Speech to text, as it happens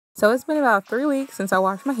So it's been about 3 weeks since I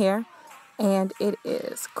washed my hair, and it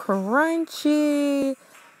is crunchy.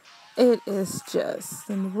 It is just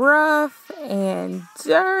rough and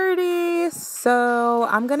dirty. So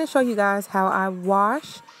I'm going to show you guys how I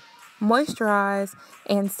wash, moisturize,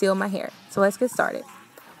 and seal my hair. So let's get started.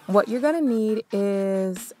 What you're going to need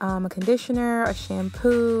is a conditioner, a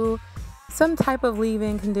shampoo, some type of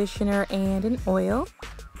leave-in conditioner, and an oil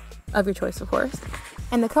of your choice, of course.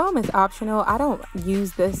 And the comb is optional. I don't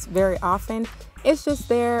use this very often. It's just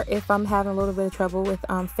there if I'm having a little bit of trouble with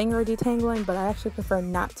finger detangling, but I actually prefer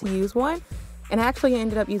not to use one. And I actually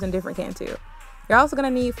ended up using a different can too. You're also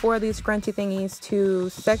going to need 4 of these scrunchy thingies to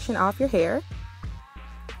section off your hair.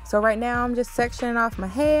 So right now I'm just sectioning off my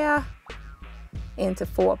hair into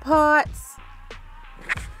 4 parts.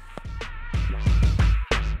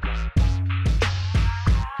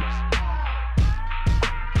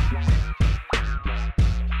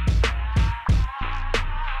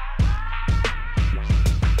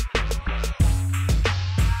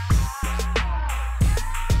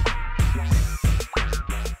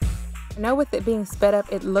 I know with it being sped up,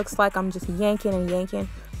 it looks like I'm just yanking and yanking,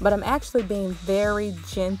 but I'm actually being very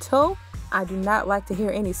gentle. I do not like to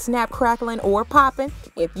hear any snap, crackling, or popping.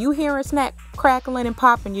 If you hear a snap, crackling, and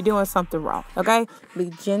popping, you're doing something wrong, okay?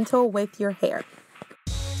 Be gentle with your hair.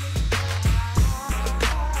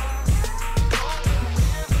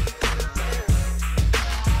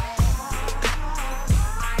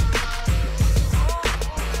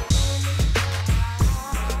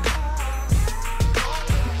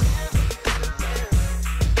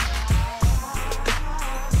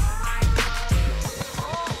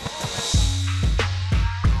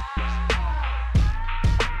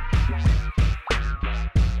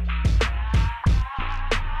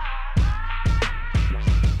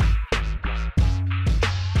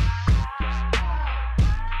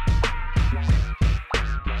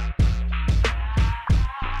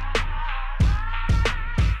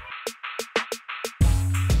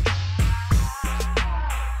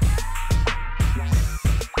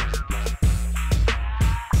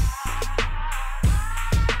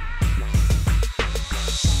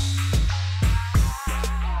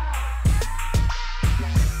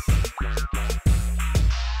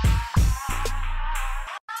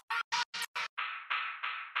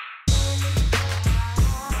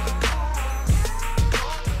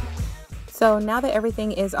 So now that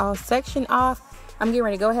everything is all sectioned off, I'm getting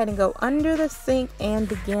ready to go ahead and go under the sink and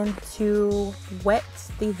begin to wet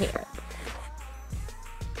the hair.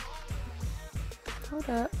 Hold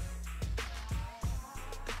up.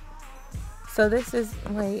 So this is,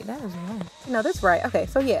 wait, that is wrong. No, that's right. Okay,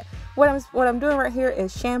 so yeah, what I'm doing right here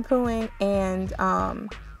is shampooing and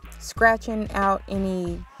scratching out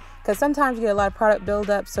any, because sometimes you get a lot of product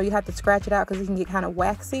buildup, so you have to scratch it out because it can get kind of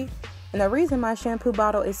waxy. And the reason my shampoo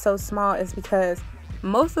bottle is so small is because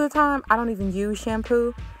most of the time I don't even use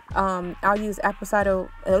shampoo. I'll use apple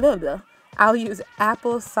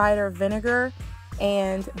cider vinegar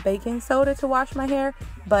and baking soda to wash my hair.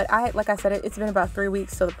 But like I said, it's been about 3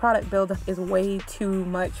 weeks, so the product buildup is way too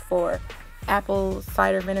much for apple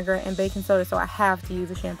cider vinegar and baking soda, so I have to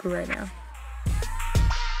use a shampoo right now.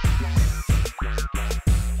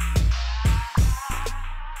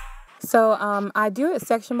 So I do it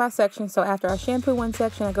section by section. So after I shampoo one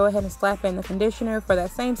section, I go ahead and slap in the conditioner for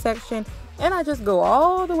that same section. And I just go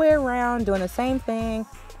all the way around doing the same thing.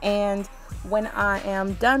 And when I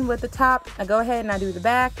am done with the top, I go ahead and I do the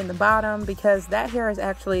back and the bottom, because that hair is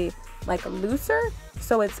actually like looser.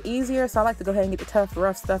 So it's easier. So I like to go ahead and get the tough,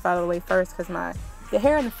 rough stuff out of the way first, because the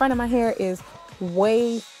hair in the front of my hair is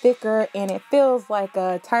way thicker and it feels like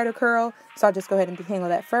a tighter curl. So I just go ahead and detangle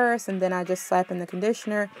that first, and then I just slap in the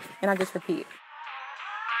conditioner and I just repeat.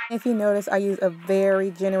 If you notice, I use a very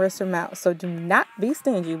generous amount, so do not be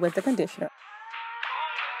stingy with the conditioner.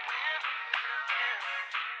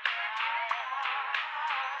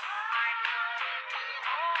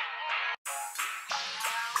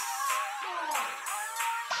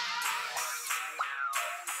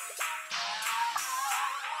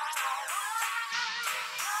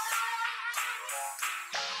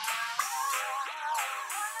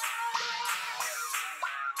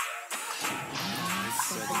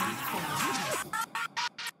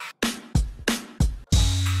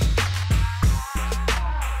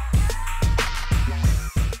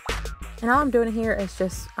 And all I'm doing here is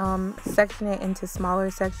just sectioning it into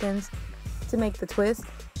smaller sections to make the twist.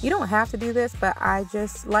 You don't have to do this, but I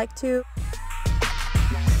just like to.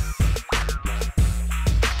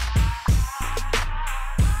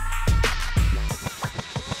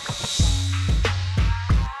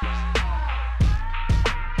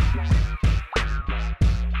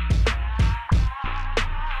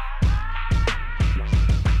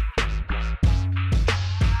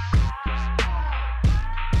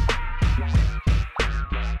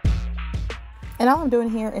 And all I'm doing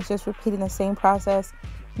here is just repeating the same process.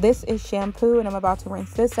 This is shampoo, and I'm about to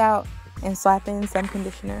rinse this out and slap in some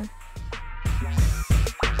conditioner.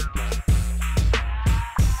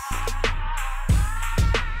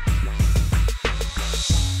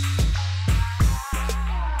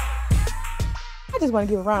 I just want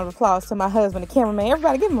to give a round of applause to my husband, the cameraman.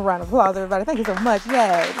 Everybody give him a round of applause, everybody. Thank you so much.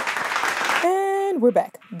 Yay. And we're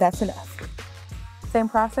back. That's enough. Same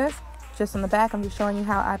process, just on the back. I'm just showing you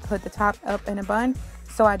how I put the top up in a bun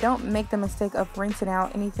so I don't make the mistake of rinsing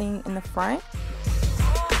out anything in the front.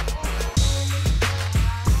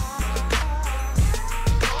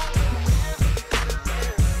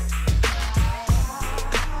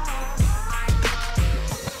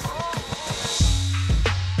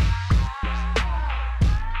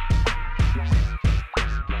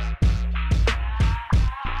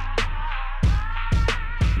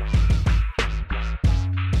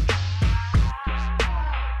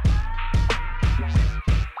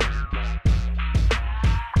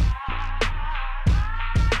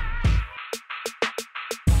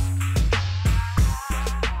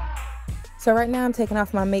 So right now I'm taking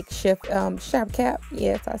off my makeshift shower cap.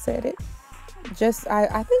 Yes, I said it.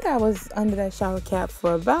 I think I was under that shower cap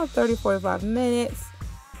for about 30-45 minutes.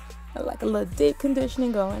 Like a little deep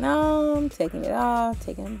conditioning going on, taking it off,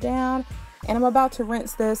 taking it down. And I'm about to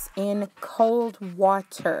rinse this in cold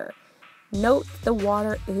water. Note the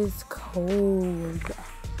water is cold.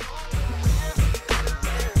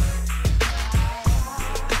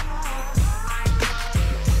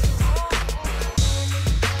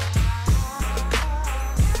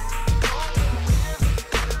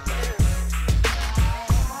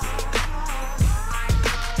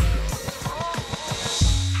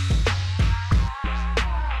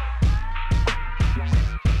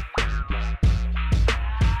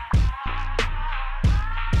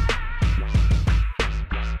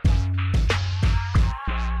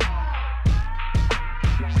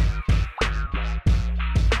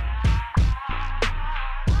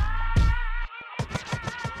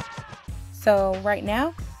 So right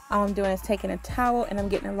now, all I'm doing is taking a towel and I'm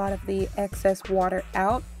getting a lot of the excess water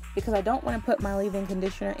out because I don't want to put my leave-in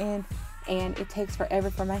conditioner in and it takes forever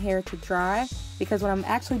for my hair to dry, because what I'm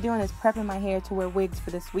actually doing is prepping my hair to wear wigs for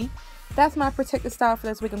this week. That's my protective style for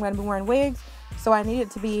this week. I'm going to be wearing wigs, so I need it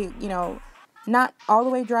to be, you know, not all the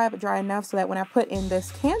way dry, but dry enough so that when I put in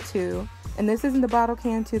this Cantu, and this isn't the bottle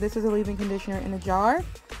Cantu, this is a leave-in conditioner in a jar,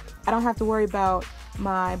 I don't have to worry about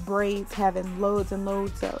my braids having loads and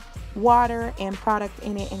loads of water and product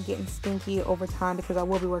in it and getting stinky over time, because I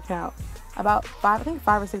will be working out about 5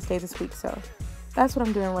 or 6 days this week. So that's what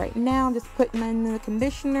I'm doing right now. I'm just putting in the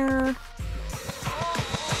conditioner.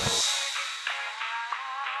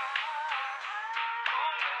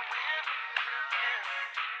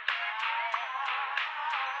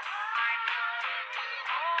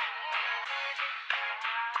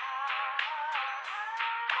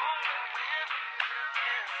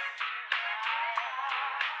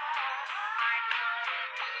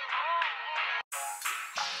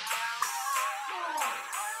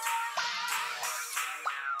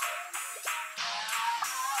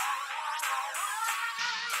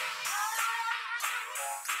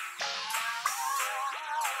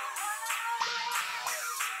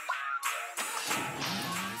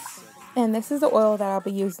 And this is the oil that I'll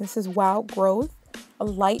be using. This is Wild Growth, a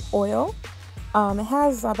light oil. It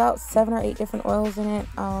has about 7 or 8 different oils in it.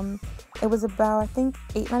 It was about, I think,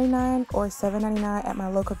 $8.99 or $7.99 at my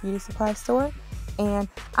local beauty supply store. And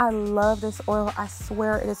I love this oil. I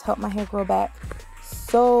swear it has helped my hair grow back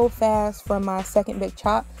so fast from my second big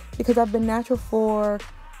chop, because I've been natural for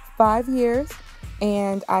 5 years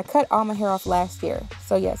and I cut all my hair off last year.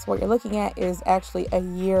 So yes, what you're looking at is actually a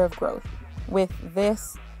year of growth with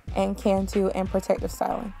this and Cantu and protective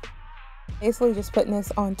styling. Basically just putting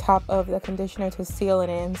this on top of the conditioner to seal it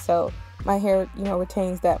in so my hair, you know,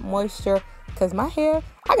 retains that moisture, because my hair,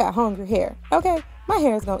 I got hungry hair, okay? My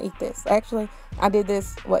hair is gonna eat this. Actually, I did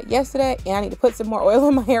this, yesterday, and I need to put some more oil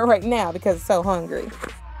in my hair right now because it's so hungry.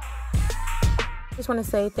 Just want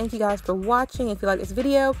to say thank you guys for watching. If you like this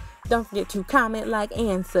video, don't forget to comment, like,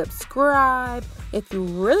 and subscribe. If you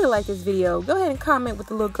really like this video, go ahead and comment with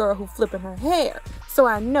the little girl who flipping her hair, so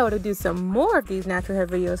I know to do some more of these natural hair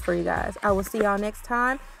videos for you guys. I will see y'all next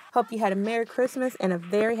time. Hope you had a Merry Christmas and a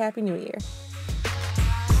very Happy New Year.